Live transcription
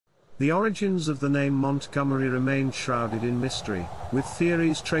The origins of the name Montgomery remain shrouded in mystery, with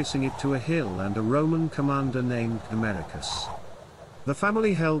theories tracing it to a hill and a Roman commander named Gomericus. The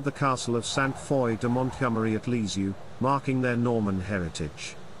family held the castle of Sainte de Montgomery at Lisieux, marking their Norman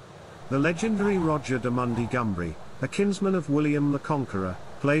heritage. The legendary Roger de Mundegumbrie, a kinsman of William the Conqueror,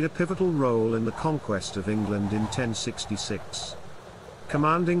 played a pivotal role in the conquest of England in 1066.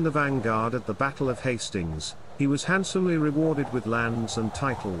 Commanding the vanguard at the Battle of Hastings, he was handsomely rewarded with lands and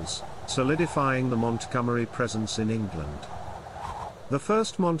titles, solidifying the Montgomery presence in England. The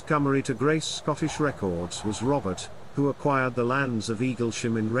first Montgomery to grace Scottish records was Robert, who acquired the lands of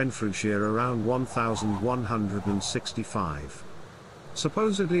Eaglesham in Renfrewshire around 1165.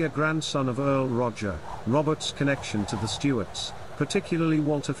 Supposedly a grandson of Earl Roger, Robert's connection to the Stewarts, particularly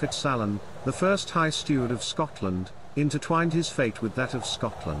Walter Fitz-Alan, the first High Steward of Scotland, intertwined his fate with that of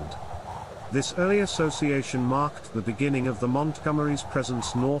Scotland. This early association marked the beginning of the Montgomerys'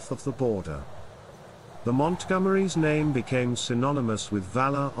 presence north of the border. The Montgomerys' name became synonymous with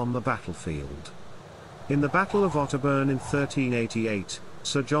valor on the battlefield. In the Battle of Otterburn in 1388,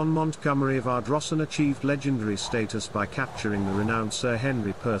 Sir John Montgomery of Ardrossan achieved legendary status by capturing the renowned Sir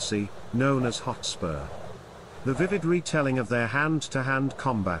Henry Percy, known as Hotspur. The vivid retelling of their hand-to-hand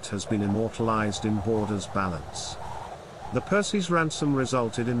combat has been immortalized in Borders ballads. The Percy's ransom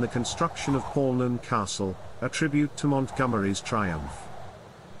resulted in the construction of Paulnoon Castle, a tribute to Montgomery's triumph.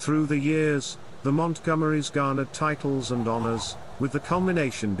 Through the years, the Montgomerys garnered titles and honours, with the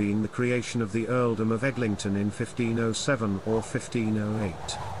culmination being the creation of the Earldom of Eglington in 1507 or 1508.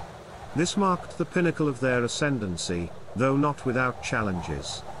 This marked the pinnacle of their ascendancy, though not without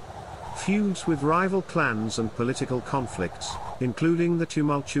challenges. Feuds with rival clans and political conflicts, including the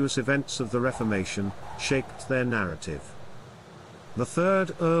tumultuous events of the Reformation, shaped their narrative. The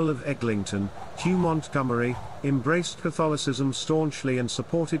third Earl of Eglington, Hugh Montgomery, embraced Catholicism staunchly and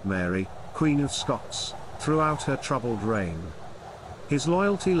supported Mary, Queen of Scots, throughout her troubled reign. His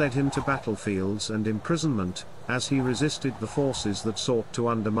loyalty led him to battlefields and imprisonment, as he resisted the forces that sought to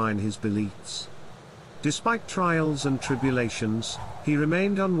undermine his beliefs. Despite trials and tribulations, he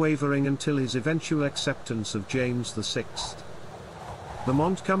remained unwavering until his eventual acceptance of James VI. The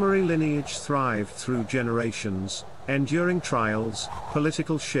Montgomery lineage thrived through generations, enduring trials,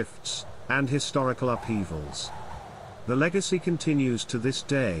 political shifts, and historical upheavals. The legacy continues to this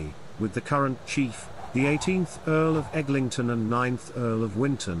day, with the current chief, the 18th Earl of Eglington and 9th Earl of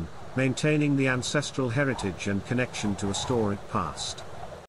Winton, maintaining the ancestral heritage and connection to a storied past.